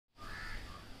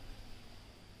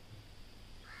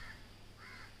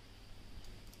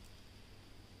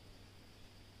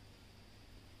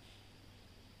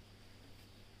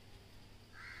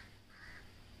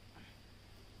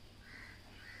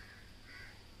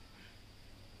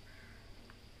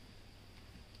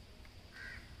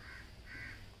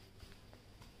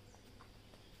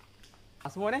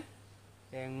മോനെ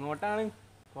എങ്ങോട്ടാണ്?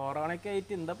 കൊറോണയൊക്കെ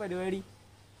ആയിട്ട് എന്താ പരിപാടി?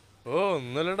 ഓ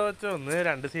ഒന്നുമില്ലടോ വെച്ചോ, ഒന്ന്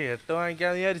 2 സിഗരറ്റ്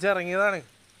വാങ്ങിക്കാന്ന് വിചാരിച്ചിറങ്ങിയതാണ്.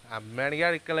 അമ്മയാണെങ്കിൽ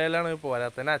അടുക്കളയിലാണ്,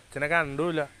 പോരാത്തന്നെ അച്ഛനെ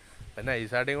കണ്ടൂല. അപ്പം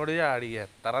നൈസാട്ടിയും കൂടി ചാടി.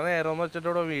 എത്ര നേരം എന്ന്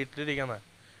വെച്ചിട്ടോ വീട്ടിലിരിക്കുന്ന.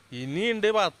 ഇനിയുണ്ട്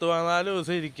 10-14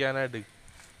 ദിവസം ഇരിക്കാനായിട്ട്.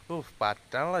 ഓ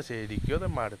പറ്റാനുള്ള ശരിക്കും അത്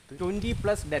മടുത്ത്.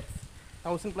 20+ deaths,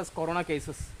 1000+ corona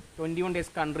cases, 21 days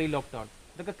country lockdown.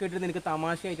 ഇതൊക്കെ കേട്ടിട്ട് എനിക്ക്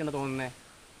തമാശയായിട്ടാണ് തോന്നുന്നത്.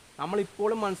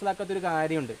 നമ്മളിപ്പോഴും മനസ്സിലാക്കാത്തൊരു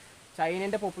കാര്യമുണ്ട്.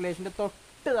 ചൈനേൻ്റെ പോപ്പുലേഷൻ്റെ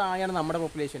തൊട്ട് താഴെയാണ് നമ്മുടെ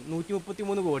പോപ്പുലേഷൻ,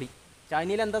 133 കോടി.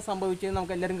 ചൈനയിൽ എന്താ സംഭവിച്ചതെന്ന്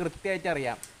നമുക്ക് എല്ലാവരും കൃത്യമായിട്ട്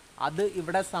അറിയാം. അത്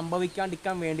ഇവിടെ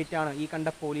സംഭവിക്കാണ്ടിരിക്കാൻ വേണ്ടിയിട്ടാണ് ഈ കണ്ട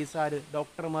പോലീസുകാർ,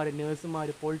 ഡോക്ടർമാർ, നേഴ്സുമാർ,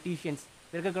 പൊളിറ്റീഷ്യൻസ്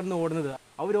ഇവരൊക്കെ കിടന്ന് ഓടുന്നത്.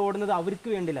 അവരോടുന്നത് അവർക്ക്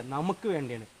വേണ്ടിയില്ല, നമുക്ക്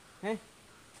വേണ്ടിയാണ്.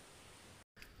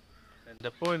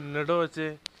 എൻ്റെ പൊന്നിടോ വെച്ച്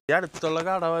ഈ അടുത്തുള്ള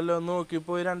കടവല്ലോ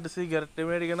നോക്കിപ്പോയി 2 സിഗരറ്റ്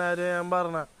മേടിക്കണ കാര്യം ഞാൻ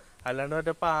പറഞ്ഞ, അല്ലാണ്ട്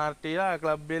മറ്റേ പാർട്ടിയിലാ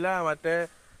ക്ലബിലാ മറ്റേ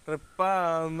ട്രിപ്പാ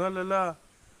ഒന്നുമല്ലല്ലോ.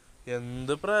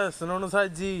 എന്ത് പ്രശ്നമാണ്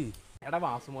സജി. എടാ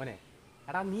വാസുമോനെ,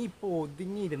 എടാ നീ ഇപ്പോൾ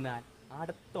ഒതുങ്ങിയിരുന്നാൽ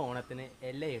അടുത്ത ഓണത്തിന്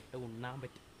ഇലയിട്ട് ഉണ്ണാൻ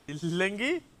പറ്റും.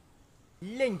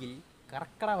 ഇല്ലെങ്കിൽ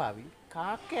കർക്കിടവാവിൽ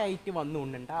കാക്കയായിട്ട് വന്ന്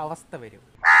ഉണ്ണേണ്ട അവസ്ഥ വരും.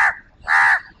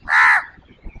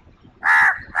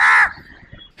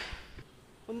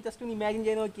 ഒന്ന് ജസ്റ്റ് ഒന്ന് ഇമാജിൻ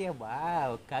ചെയ്ത് നോക്കിയാൽ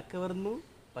വാവ്, കാക്ക വരുന്നു,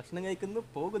 ഭക്ഷണം കഴിക്കുന്നു,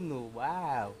 പോകുന്നു.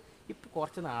 വാവ്. ഇപ്പം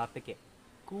കുറച്ച് നാളത്തേക്ക്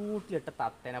കൂട്ടിലിട്ട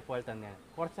തത്തേനെ പോലെ തന്നെയാണ്.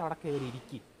 കുറച്ച് അവിടെ കയറി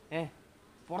ഇരിക്കും.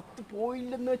 പുറത്ത്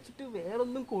പോയില്ലെന്ന് വെച്ചിട്ട്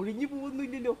വേറൊന്നും കൊഴിഞ്ഞു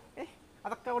പോകുന്നില്ലല്ലോ.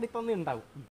 അതൊക്കെ അവിടെ തന്നെ ഉണ്ടാവും.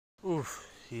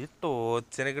 ഈ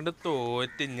തോച്ചനെ കൊണ്ട്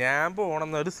തോറ്റ് ഞാൻ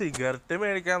പോണെന്ന് ഒരു സിഗരറ്റ്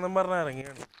മേടിക്കാന്നും പറഞ്ഞ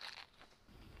ഇറങ്ങിയാണ്.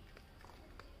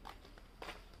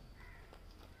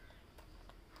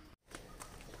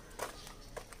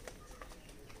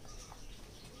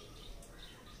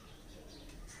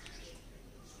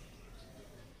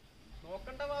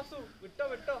 നോക്കണ്ട വാസു, വിട്ടോ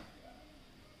വിട്ടോ.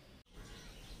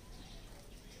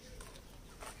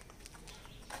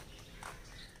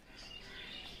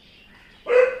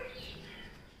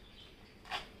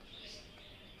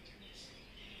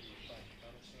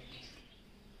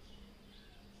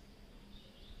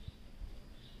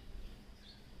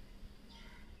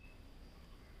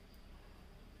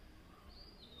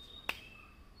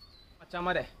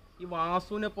 അച്ഛന്മാരെ, ഈ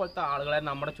വാസുവിനെ പോലത്തെ ആളുകളെ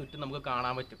നമ്മുടെ ചുറ്റും നമുക്ക്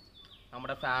കാണാൻ പറ്റും.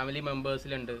 നമ്മുടെ ഫാമിലി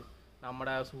മെമ്പേഴ്സിലുണ്ട്,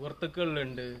 നമ്മുടെ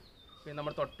സുഹൃത്തുക്കളിലുണ്ട്, പിന്നെ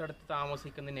നമ്മുടെ തൊട്ടടുത്ത്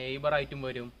താമസിക്കുന്ന നെയ്ബറായിട്ടും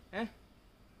വരും.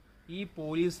 ഈ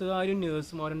പോലീസുകാരും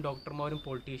നേഴ്സുമാരും ഡോക്ടർമാരും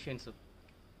പൊളിറ്റീഷ്യൻസും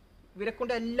ഇവരെ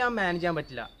കൊണ്ട് എല്ലാം മാനേജ് ചെയ്യാൻ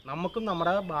പറ്റില്ല. നമുക്കും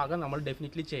നമ്മുടെ ഭാഗം നമ്മൾ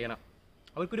ഡെഫിനറ്റ്ലി ചെയ്യണം.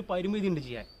 അവർക്കൊരു പരിമിതി ഉണ്ട്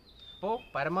ചെയ്യാൻ. അപ്പോൾ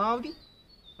പരമാവധി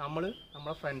നമ്മൾ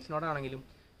നമ്മുടെ ഫ്രണ്ട്സിനോടാണെങ്കിലും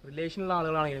റിലേഷനുള്ള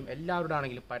ആളുകളാണെങ്കിലും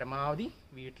എല്ലാവരോടാണെങ്കിലും പരമാവധി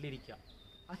വീട്ടിലിരിക്കുക.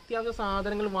 അത്യാവശ്യ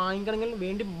സാധനങ്ങൾ വാങ്ങിക്കണമെങ്കിൽ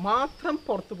വേണ്ടി മാത്രം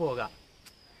പുറത്ത് പോകുക.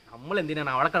 നമ്മൾ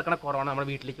എന്തിനാണ് അവിടെ കിടക്കണ കൊറോണ നമ്മുടെ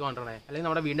വീട്ടിലേക്ക് കൊണ്ടുവരണേ, അല്ലെങ്കിൽ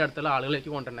നമ്മുടെ വീടിൻ്റെ അടുത്തുള്ള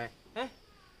ആളുകളിലേക്ക് കൊണ്ടുവരണേ?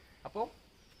 അപ്പോൾ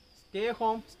സ്റ്റേ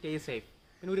ഹോം, സ്റ്റേ സേഫ്.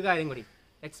 പിന്നെ ഒരു കാര്യം കൂടി,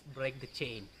 ലെറ്റ്സ് ബ്രേക്ക് ദ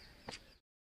ചെയിൻ.